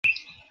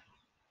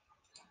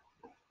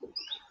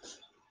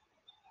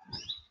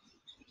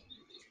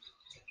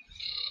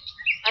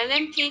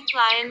Olympique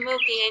Lyon will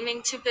be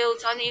aiming to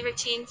build on a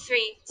routine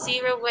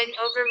 3-0 win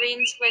over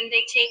Reims when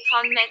they take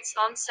on Metz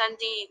on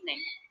Sunday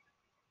evening.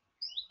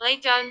 Les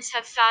Guns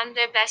have found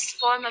their best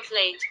form of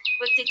late,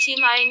 with the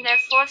team eyeing their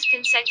fourth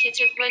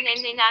consecutive win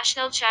in the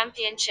national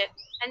championship,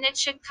 and it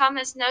should come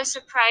as no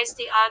surprise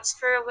the odds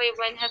for a away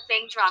win have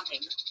been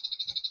dropping.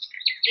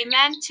 A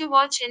man to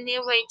watch in the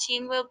away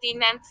team will be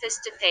Memphis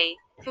Depay,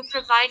 who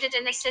provided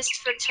an assist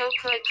for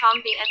Toko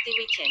Ekambi at the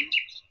weekend.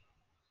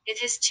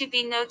 It is to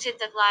be noted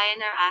that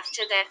Lyon are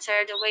after their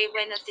third away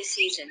win of the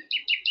season.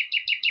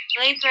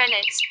 Les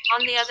Grenets,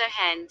 on the other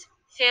hand,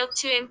 failed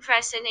to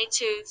impress in a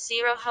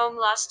 2-0 home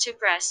loss to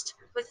Brest,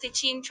 with the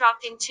team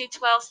dropping to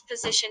 12th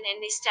position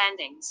in the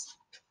standings.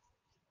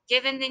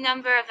 Given the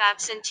number of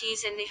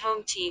absentees in the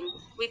home team,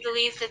 we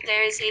believe that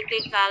there is a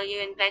big value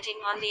in betting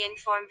on the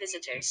informed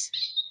visitors.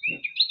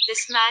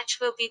 This match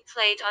will be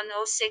played on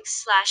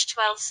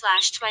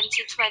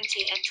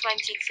 06/12/2020 at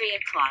 23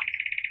 o'clock.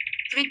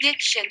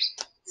 Prediction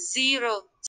 0.